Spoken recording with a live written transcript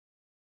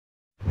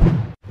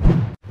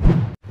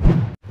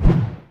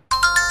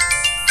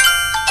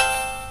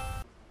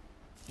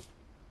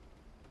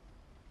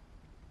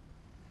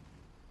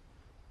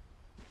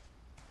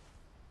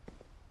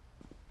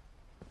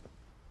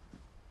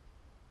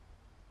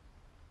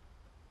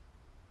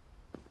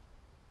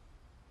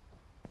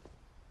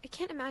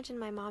can't imagine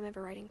my mom ever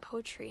writing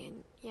poetry,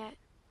 and yet...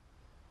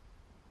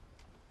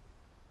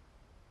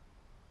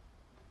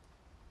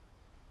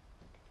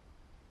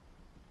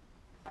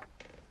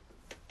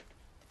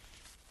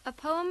 A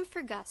poem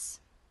for Gus,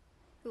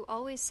 who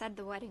always said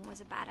the wedding was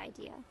a bad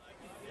idea.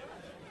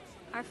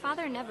 Our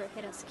father never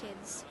hit us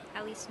kids,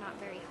 at least not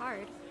very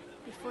hard,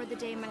 before the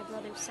day my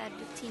brother said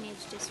with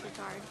teenage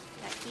disregard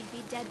that he'd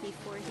be dead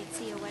before he'd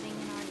see a wedding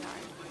in our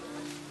yard.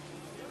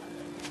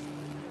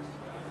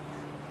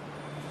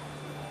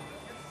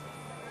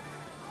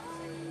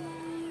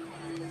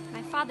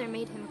 My father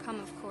made him come,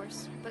 of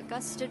course, but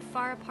Gus stood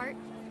far apart,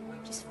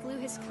 just flew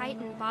his kite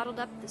and bottled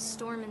up the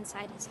storm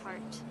inside his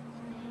heart.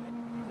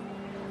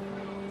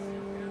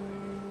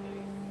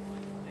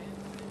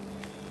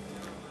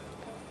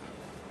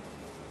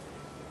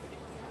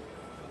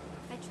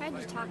 I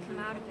tried to talk him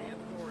out of it,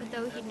 but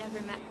though he'd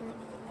never met her,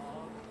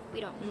 we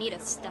don't need a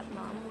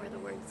stepmom, were the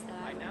words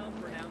that I now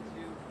pronounce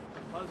you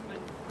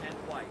husband and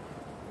wife.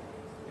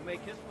 You may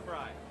kiss the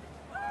bride.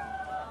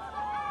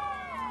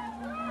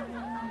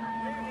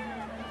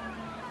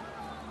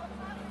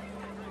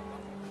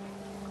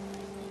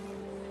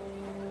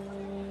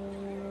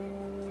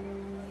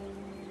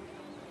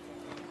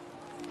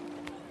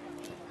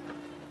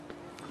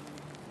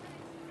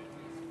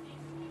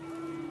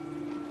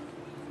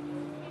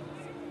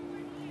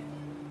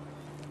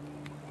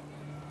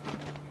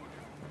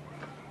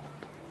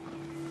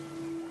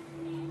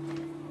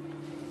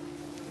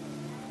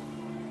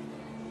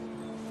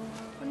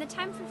 When the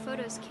time for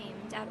photos came,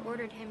 Dad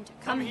ordered him to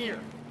come here.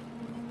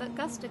 But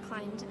Gus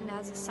declined and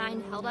as a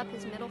sign held up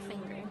his middle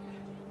finger.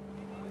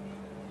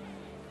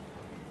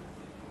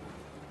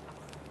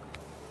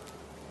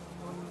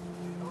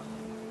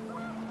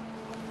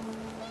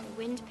 The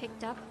wind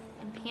picked up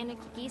and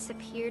panicked geese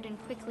appeared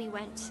and quickly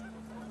went.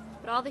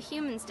 But all the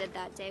humans did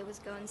that day was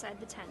go inside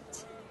the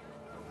tent.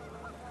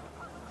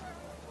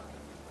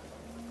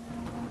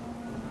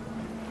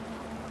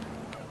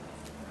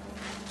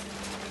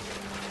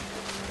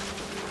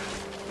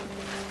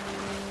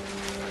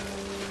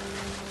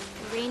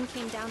 The rain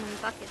came down in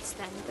buckets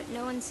then, but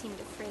no one seemed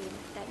afraid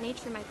that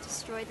nature might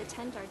destroy the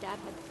tent our dad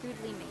had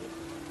crudely made.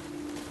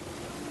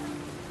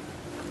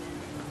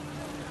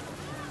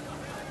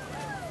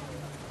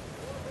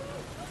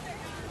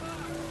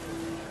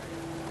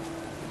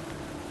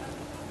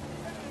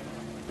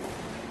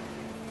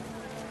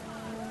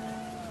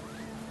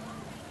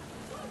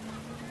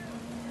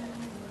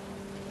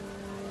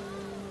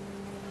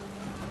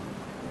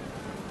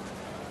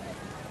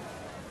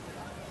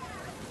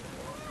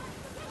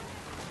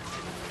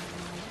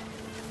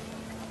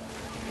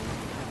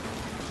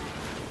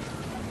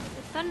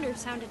 Thunder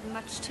sounded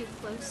much too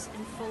close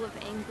and full of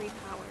angry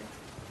power.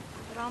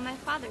 But all my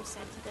father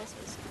said to this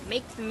was,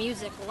 "Make the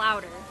music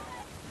louder."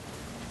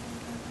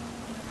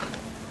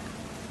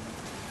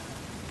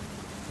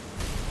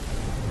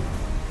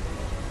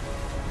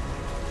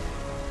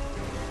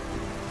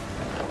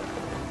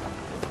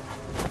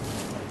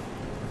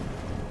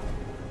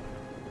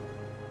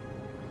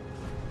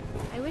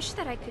 I wish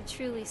that I could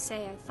truly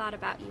say I thought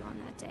about you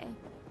on that day.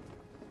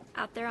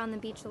 Out there on the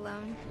beach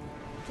alone,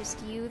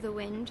 just you, the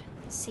wind,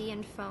 the sea,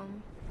 and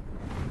foam.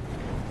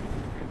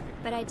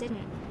 But I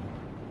didn't,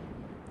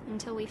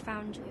 until we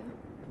found you.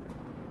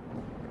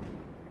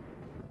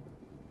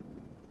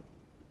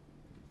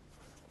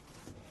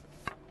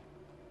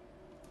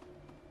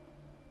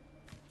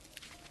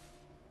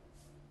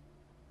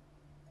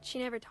 She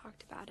never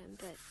talked about him,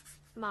 but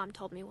Mom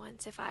told me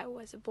once if I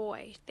was a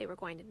boy, they were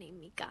going to name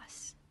me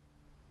Gus.